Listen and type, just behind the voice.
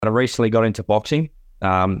I recently got into boxing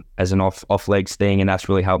as an off legs thing, and that's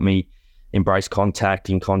really helped me embrace contact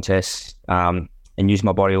in contests and use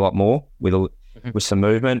my body a lot more with some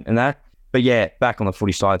movement and that. But yeah, back on the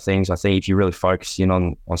footy side of things, I think if you really focus in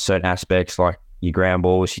on certain aspects like your ground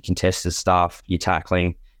balls, your contested stuff, your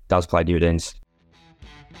tackling, does play dividends.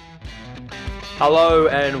 Hello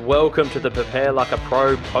and welcome to the Prepare Like a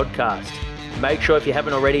Pro podcast. Make sure if you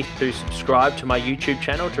haven't already to subscribe to my YouTube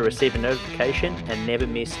channel to receive a notification and never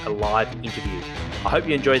miss a live interview. I hope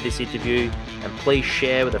you enjoyed this interview and please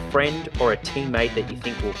share with a friend or a teammate that you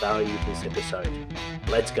think will value this episode.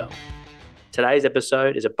 Let's go. Today's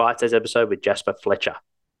episode is a bite-sized episode with Jaspa Fletcher.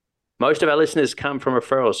 Most of our listeners come from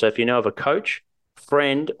referrals, so if you know of a coach,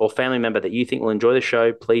 friend, or family member that you think will enjoy the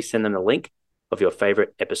show, please send them the link of your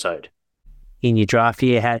favorite episode. In your draft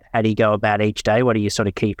year, how do you go about each day? What are your sort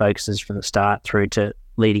of key focuses from the start through to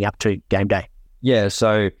leading up to game day? Yeah,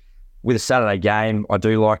 so with a Saturday game, I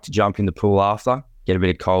do like to jump in the pool after, get a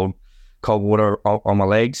bit of cold water on my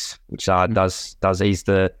legs, which does ease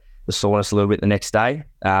the soreness a little bit the next day.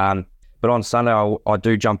 But on Sunday, I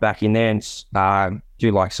do jump back in there and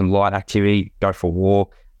do like some light activity, go for a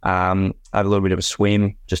walk, have a little bit of a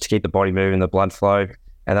swim just to keep the body moving, the blood flow.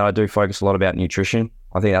 And then I do focus a lot about nutrition.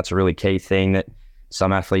 I think that's a really key thing that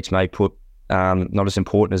some athletes may put not as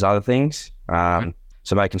important as other things.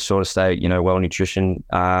 So making sure to stay, well nutrition,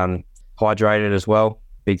 hydrated as well.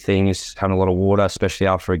 Big thing is having a lot of water, especially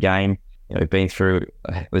after a game. Been through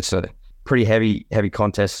it's a pretty heavy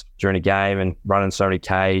contest during a game and running so many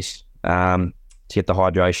Ks to get the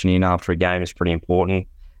hydration in after a game is pretty important.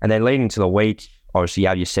 And then leading to the week, obviously you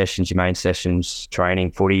have your sessions, your main sessions,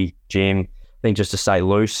 training, footy, gym. I think just to stay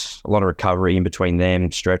loose, a lot of recovery in between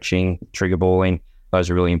them, stretching, trigger balling, those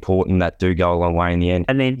are really important. That do go a long way in the end.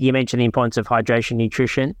 And then you mentioned the importance of hydration,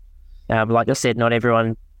 nutrition. Like I said, not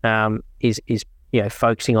everyone is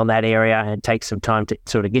focusing on that area and takes some time to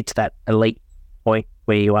sort of get to that elite point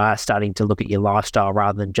where you are starting to look at your lifestyle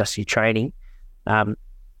rather than just your training.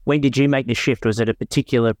 When did you make the shift? Was it a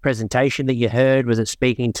particular presentation that you heard? Was it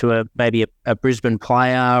speaking to maybe a Brisbane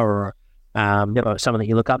player or someone that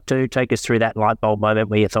you look up to? Take us through that light bulb moment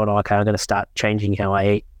where you thought, okay, I'm going to start changing how I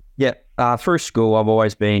eat. Yeah, through school, I've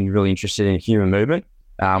always been really interested in human movement.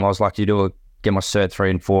 I was lucky to get my Cert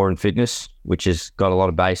 3 and 4 in fitness, which has got a lot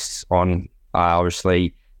of base on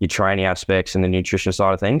obviously your training aspects and the nutrition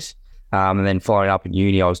side of things. And then following up in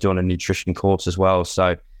uni, I was doing a nutrition course as well.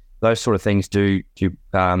 So those sort of things do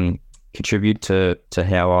contribute to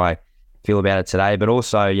how I feel about it today. But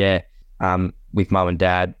also, with mum and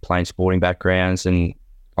dad playing sporting backgrounds, and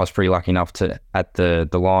I was pretty lucky enough to at the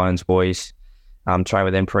Lions boys train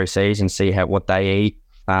with them pre-season, see what they eat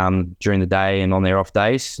during the day and on their off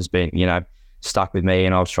days has been stuck with me,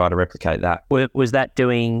 and I was trying to replicate that. Was that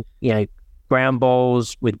doing ground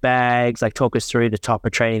balls with bags? Like, talk us through the type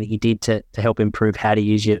of training that you did to help improve how to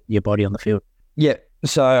use your body on the field. Yeah,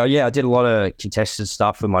 so I did a lot of contested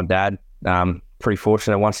stuff with my dad. Pretty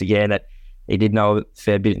fortunate once again that he did know a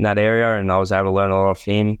fair bit in that area, and I was able to learn a lot off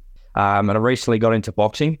him. And I recently got into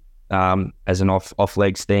boxing as an off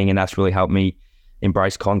legs thing, and that's really helped me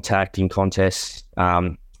embrace contact in contests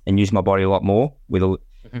and use my body a lot more with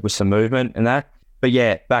some movement and that. But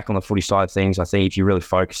yeah, back on the footy side of things, I think if you really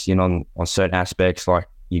focus in on certain aspects like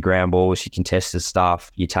your ground balls, your contested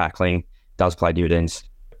stuff, your tackling, does play dividends.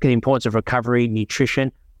 The importance of recovery,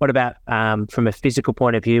 nutrition. What about from a physical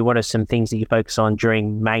point of view? What are some things that you focus on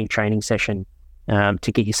during main training session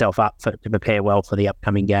to get yourself up to prepare well for the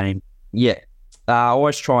upcoming game? Yeah, I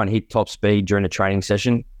always try and hit top speed during a training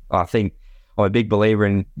session. I think I'm a big believer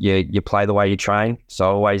in you play the way you train. So I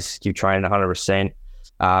always keep training 100%.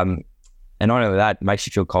 And not only that, it makes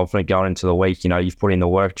you feel confident going into the week. You've put in the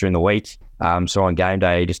work during the week. So on game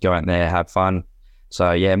day, you just go out there, have fun.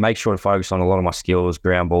 So yeah, make sure to focus on a lot of my skills,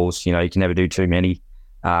 ground balls. You can never do too many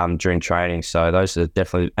during training. So those are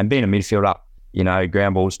definitely, and being a midfielder,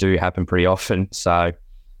 ground balls do happen pretty often. So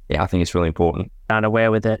yeah, I think it's really important.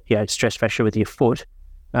 Unaware with it, stress fracture with your foot.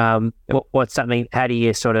 What's something, how do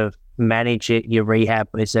you sort of manage your rehab?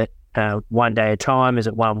 Is it 1 day at a time? Is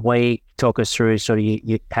it 1 week? Talk us through sort of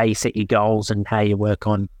how you set your goals and how you work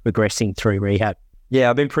on progressing through rehab. Yeah,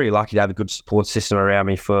 I've been pretty lucky to have a good support system around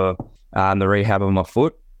me for the rehab of my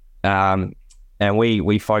foot. And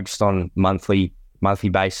we focused on monthly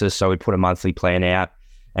basis. So we put a monthly plan out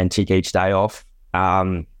and tick each day off.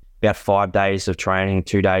 About 5 days of training,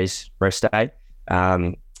 2 days rest day.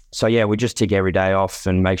 So yeah, we just tick every day off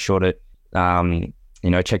and make sure that,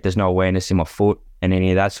 check there's no awareness in my foot and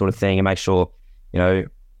any of that sort of thing, and make sure,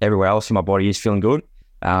 everywhere else in my body is feeling good.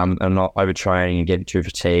 And not overtraining and getting too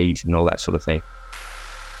fatigued and all that sort of thing.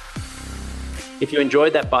 If you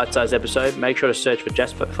enjoyed that bite-sized episode, make sure to search for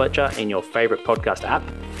Jaspa Fletcher in your favourite podcast app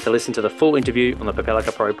to listen to the full interview on the Prepare Like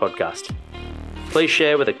a Pro podcast. Please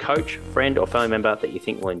share with a coach, friend or family member that you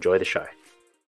think will enjoy the show.